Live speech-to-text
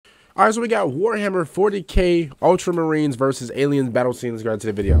Alright, so we got Warhammer 40K Ultramarines versus Aliens battle scene. Let's go into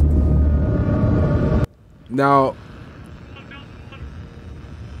the video. Now,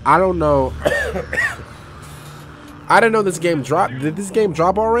 I don't know. I didn't know this game dropped. Did this game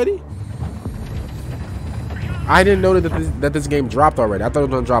drop already? I didn't know that this game dropped already. I thought it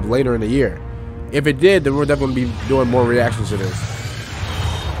was going to drop later in the year. If it did, then we're definitely going to be doing more reactions to this.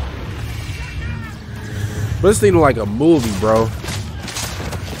 But this thing look like a movie, bro.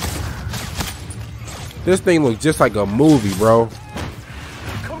 This thing looks just like a movie, bro.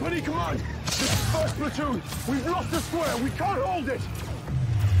 Company command, this is first platoon. We've lost the square. We can't hold it.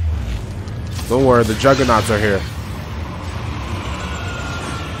 Don't worry, the juggernauts are here.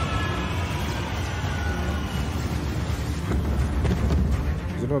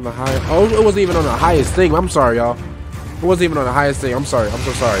 Is it on the high? Oh, it wasn't even on the highest thing. I'm sorry, y'all. It wasn't even on the highest thing. I'm sorry. I'm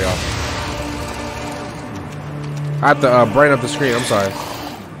so sorry, y'all. I have to brighten up the screen. I'm sorry.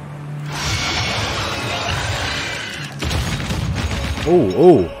 Ooh,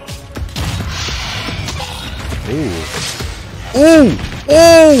 ooh. Ooh. Ooh!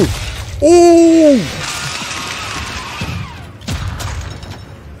 Ooh! Ooh!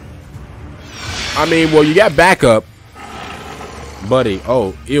 I mean, well, you got backup. Buddy.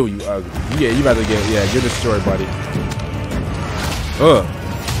 Oh, ew, you ugly. Yeah, you about to get, yeah, you're destroyed, buddy.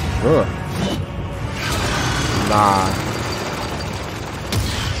 Nah.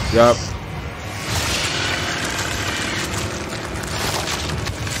 Yup.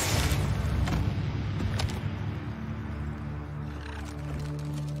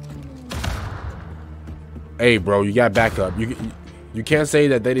 Hey, bro, you got backup. You can't say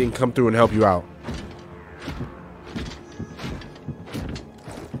that they didn't come through and help you out.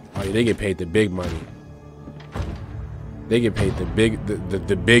 Oh, yeah, they get paid the big money. They get paid the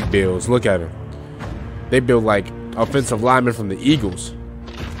big bills. Look at them. They build like offensive linemen from the Eagles.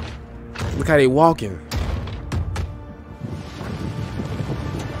 Look how they walking.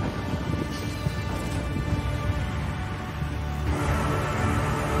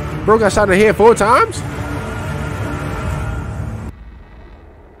 Bro got shot in the head 4 times?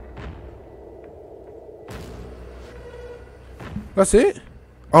 That's it?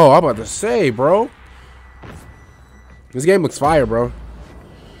 Oh, I'm about to say, bro. This game looks fire, bro.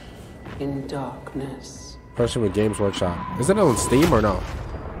 In darkness. Question with Games Workshop. Is it on Steam or no?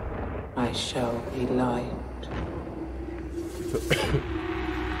 I shall be light.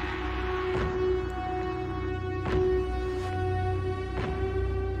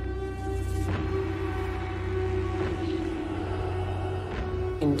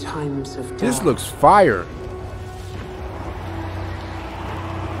 In times of dark. This looks fire.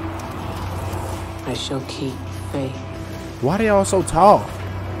 I shall keep faith. Why are they all so tall?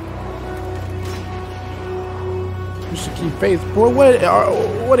 You should keep faith. Boy, what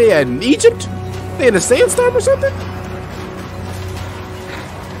are they at in Egypt? They in a sandstorm or something?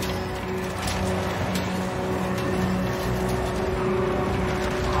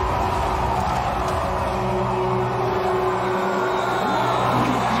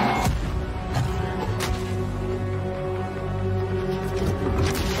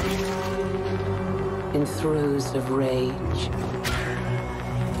 In throes of rage,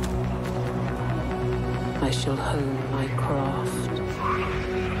 I shall hone my craft.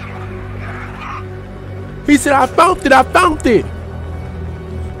 He said, I found it, I found it!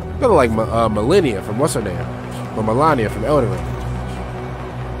 Kind of like Melania from what's her name? Or Melania from Elden Ring.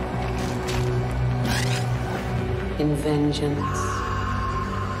 In vengeance,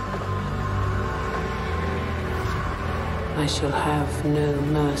 I shall have no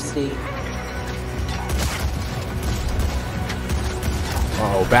mercy.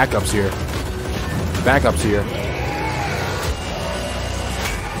 Uh oh, backup's here. Backup's here.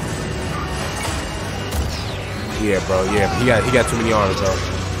 Yeah, bro. Yeah, he got too many arms, bro.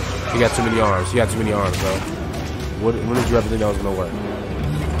 He got too many arms. He got too many arms, bro. When did you ever think that was gonna work?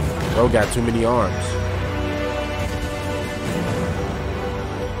 Bro got too many arms.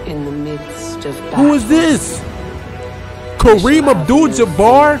 In the midst of battle. Who is this? Kareem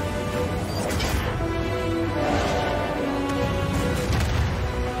Abdul-Jabbar?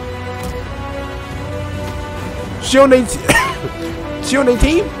 She on their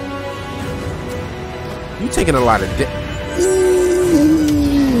team? You taking a lot of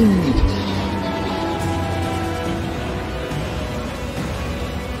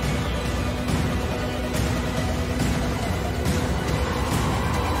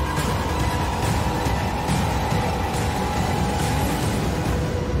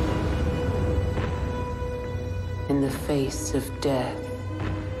In the face of death,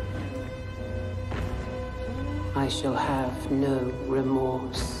 I shall have no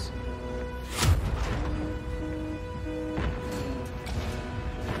remorse.